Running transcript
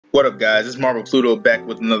What up guys, it's MarblePluto back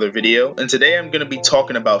with another video, and today I'm going to be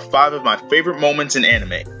talking about 5 of my favorite moments in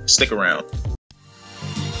anime. Stick around.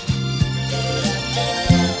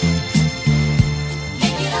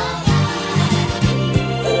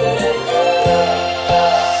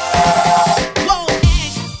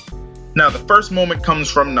 Now the first moment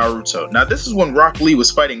comes from Naruto. Now this is when Rock Lee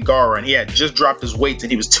was fighting Gaara and he had just dropped his weights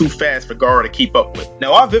and he was too fast for Gaara to keep up with.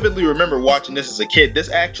 Now I vividly remember watching this as a kid.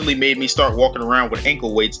 This actually made me start walking around with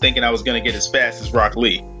ankle weights thinking I was going to get as fast as Rock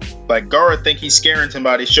Lee. Like Gaara think he's scaring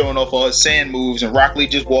somebody, showing off all his sand moves, and Rock Lee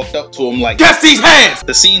just walked up to him like, "Guess these hands!"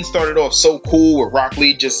 The scene started off so cool with Rock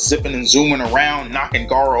Lee just zipping and zooming around, knocking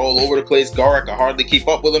Gaara all over the place. Gaara could hardly keep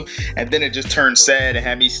up with him, and then it just turned sad and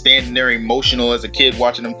had me standing there emotional as a kid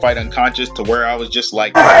watching him fight unconscious, to where I was just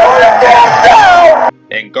like, and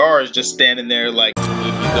Gaara's just standing there like, he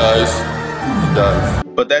dies.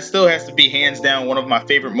 But that still has to be hands down one of my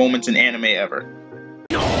favorite moments in anime ever.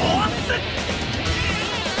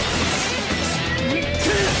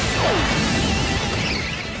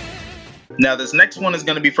 Now this next one is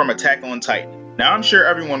going to be from Attack on Titan. Now I'm sure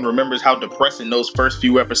everyone remembers how depressing those first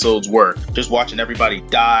few episodes were, just watching everybody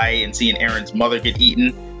die and seeing Eren's mother get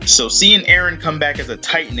eaten. So seeing Eren come back as a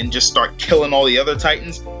Titan and just start killing all the other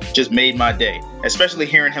Titans just made my day, especially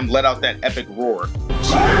hearing him let out that epic roar.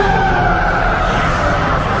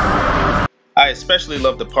 I especially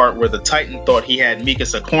love the part where the Titan thought he had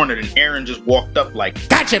Mikasa cornered and Eren just walked up like,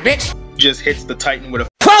 "Gotcha, bitch!" Just hits the Titan with a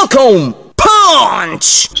Falcon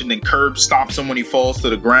punch! And then curb stomps him when he falls to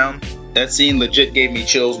the ground. That scene legit gave me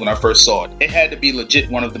chills when I first saw it. It had to be legit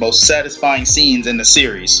one of the most satisfying scenes in the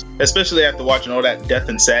series. Especially after watching all that death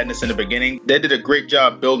and sadness in the beginning, they did a great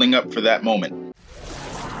job building up for that moment.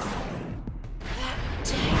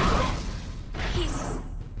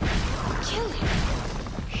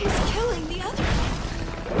 He's killing the other.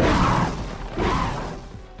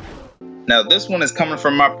 Now this one is coming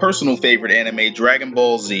from my personal favorite anime, Dragon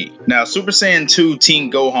Ball Z. Now Super Saiyan 2 Teen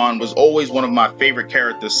Gohan was always one of my favorite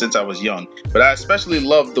characters since I was young, but I especially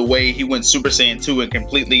loved the way he went Super Saiyan 2 and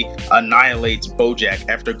completely annihilates Bojack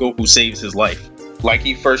after Goku saves his life. Like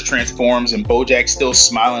he first transforms and Bojack's still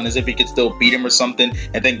smiling as if he could still beat him or something,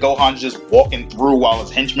 and then Gohan's just walking through while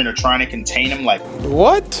his henchmen are trying to contain him like,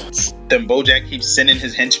 what? Then Bojack keeps sending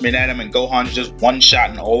his henchmen at him and Gohan's just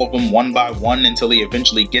one-shotting all of them one by one until he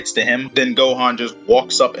eventually gets to him. Then Gohan just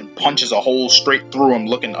walks up and punches a hole straight through him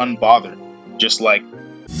looking unbothered. Just like,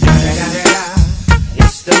 it's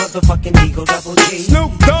the motherfucking Eagle Double G.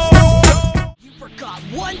 Snoop Dogg! You forgot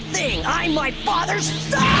one thing, I'm my father's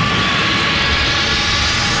son!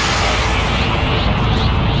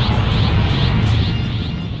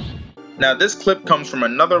 Now this clip comes from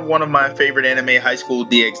another one of my favorite anime, High School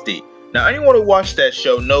DxD. Now anyone who watched that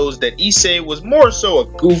show knows that Issei was more so a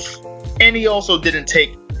goof, and he also didn't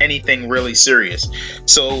take anything really serious.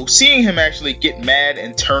 So seeing him actually get mad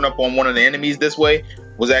and turn up on one of the enemies this way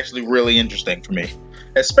was actually really interesting for me.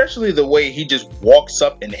 Especially the way he just walks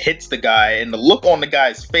up and hits the guy, and the look on the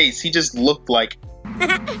guy's face, he just looked like,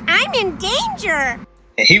 I'm in danger!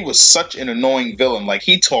 And he was such an annoying villain. Like,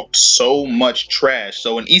 he talked so much trash.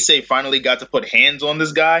 So when Issei finally got to put hands on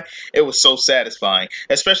this guy, it was so satisfying.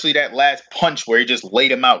 Especially that last punch where he just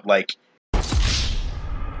laid him out like...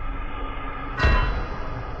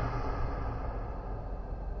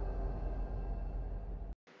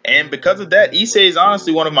 And because of that, Issei is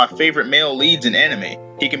honestly one of my favorite male leads in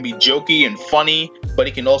anime. He can be jokey and funny, but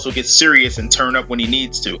he can also get serious and turn up when he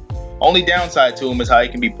needs to. Only downside to him is how he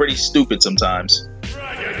can be pretty stupid sometimes.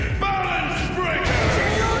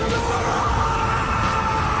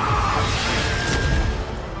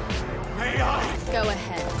 Go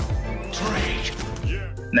ahead.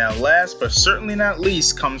 Now last but certainly not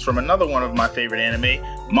least comes from another one of my favorite anime,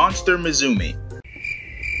 Monster Mizumi.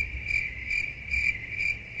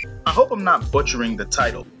 I hope I'm not butchering the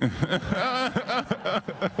title.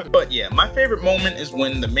 But yeah, my favorite moment is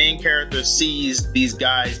when the main character sees these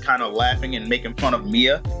guys kind of laughing and making fun of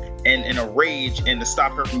Mia, and in a rage, and to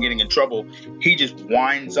stop her from getting in trouble, he just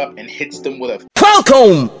winds up and hits them with a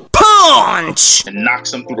Falcon punch and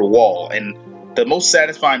knocks them through the wall. And the most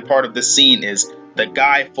satisfying part of this scene is the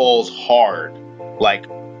guy falls hard, like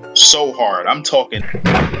so hard. I'm talking,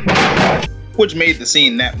 which made the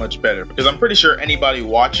scene that much better, because I'm pretty sure anybody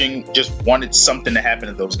watching just wanted something to happen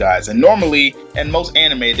to those guys. And normally, in most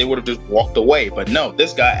anime, they would have just walked away. But no,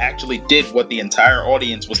 this guy actually did what the entire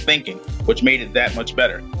audience was thinking, which made it that much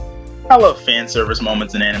better. I love fan service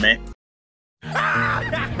moments in anime.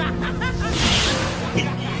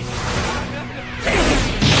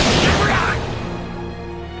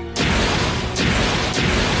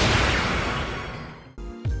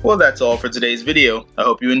 Well, that's all for today's video. I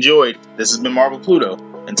hope you enjoyed. This has been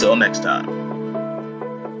MarblePluto. Until next time.